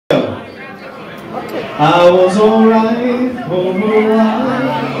I was alright for a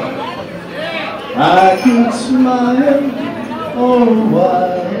while. I could smile for a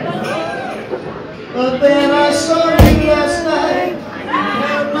while, but then I saw you last night. You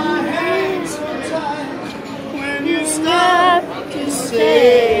held my hand so tight when you stopped to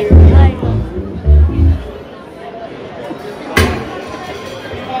say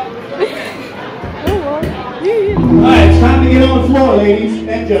Alright, it's time to get on the floor, ladies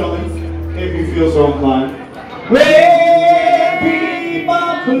and gentlemen, if you feel so inclined. Baby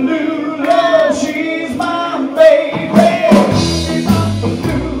Bopalula, she's my baby. Baby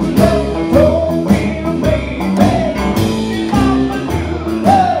Bopalula, told me to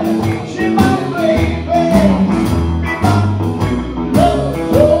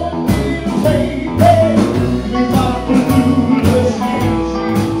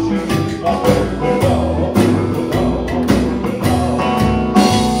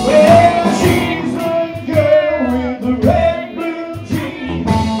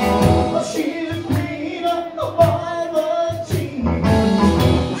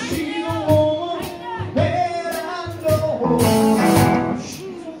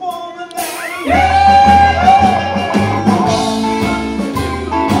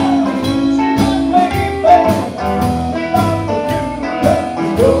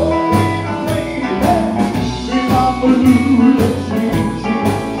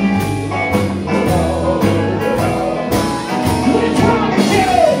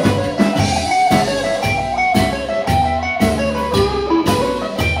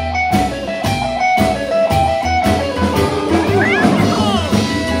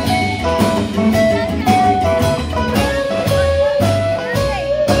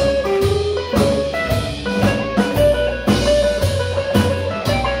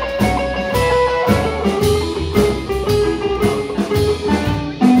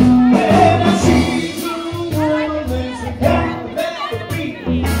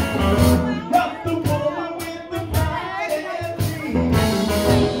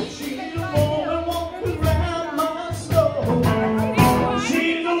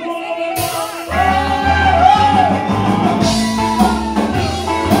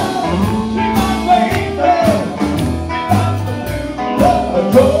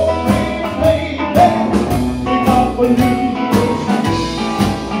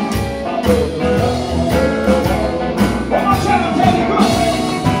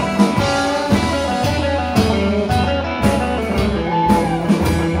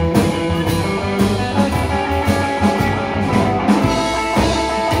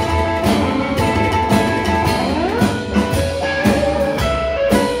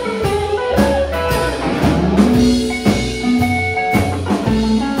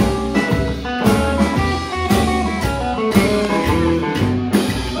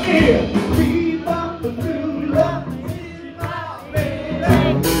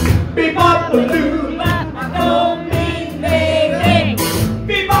baby.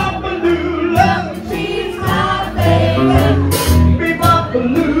 Baby Bopalula, she's my baby. Baby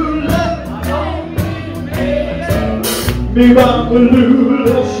Bopalula, told me to baby. Baby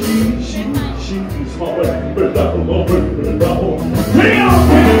Bopalula, she's my baby. Bopalula, she's my baby,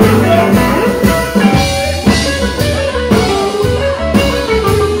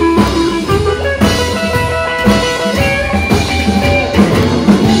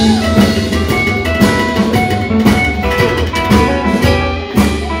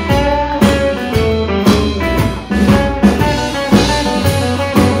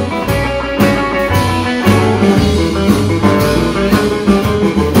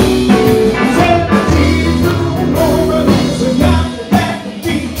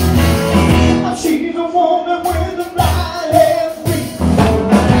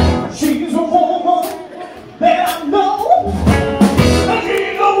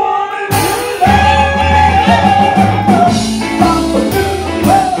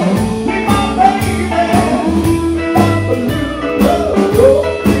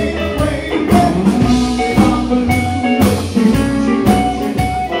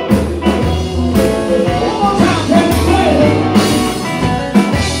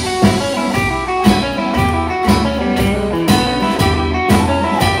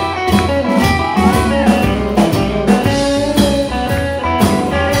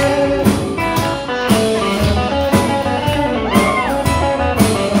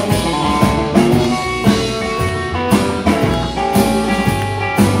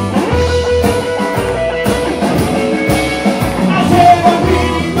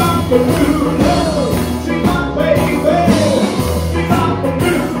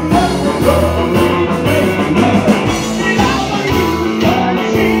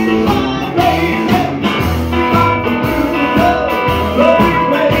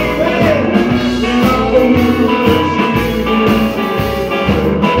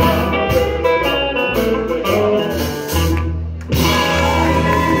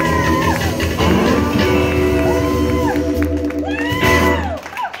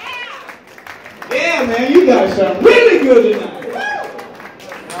 guys sound really good tonight.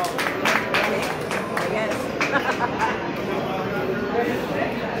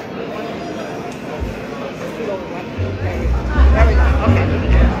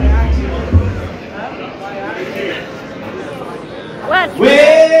 Well.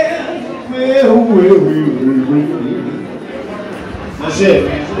 That's it,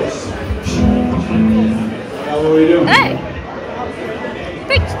 man. Now what are we doing? Hey!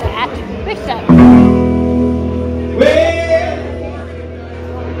 Fix that. Fix that. Well,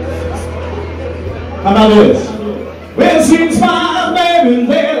 how about this? Well, since my baby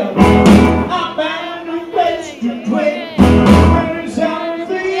left, I found a place to dwell. Where it sounds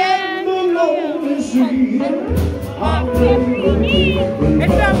the end of lonely street.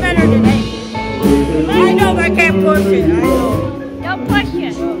 It's not better today. I know I can't push it. I know. Don't push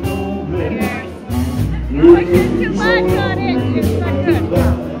it. Push it too much on it. It's not good.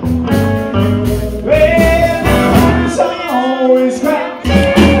 Well, it's always cracked.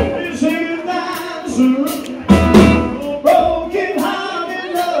 It's a dancer, broken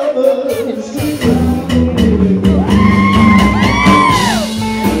hearted lovers.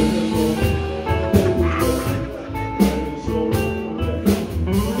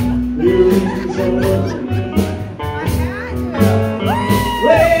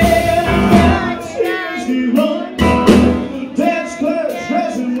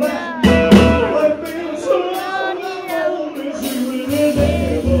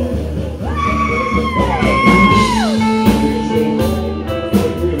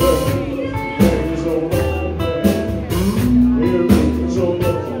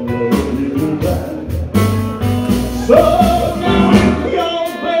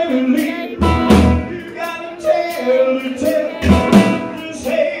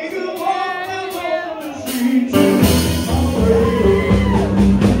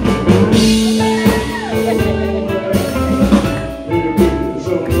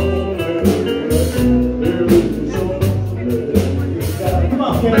 Come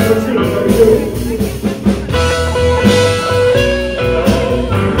on, Ken, let's do it.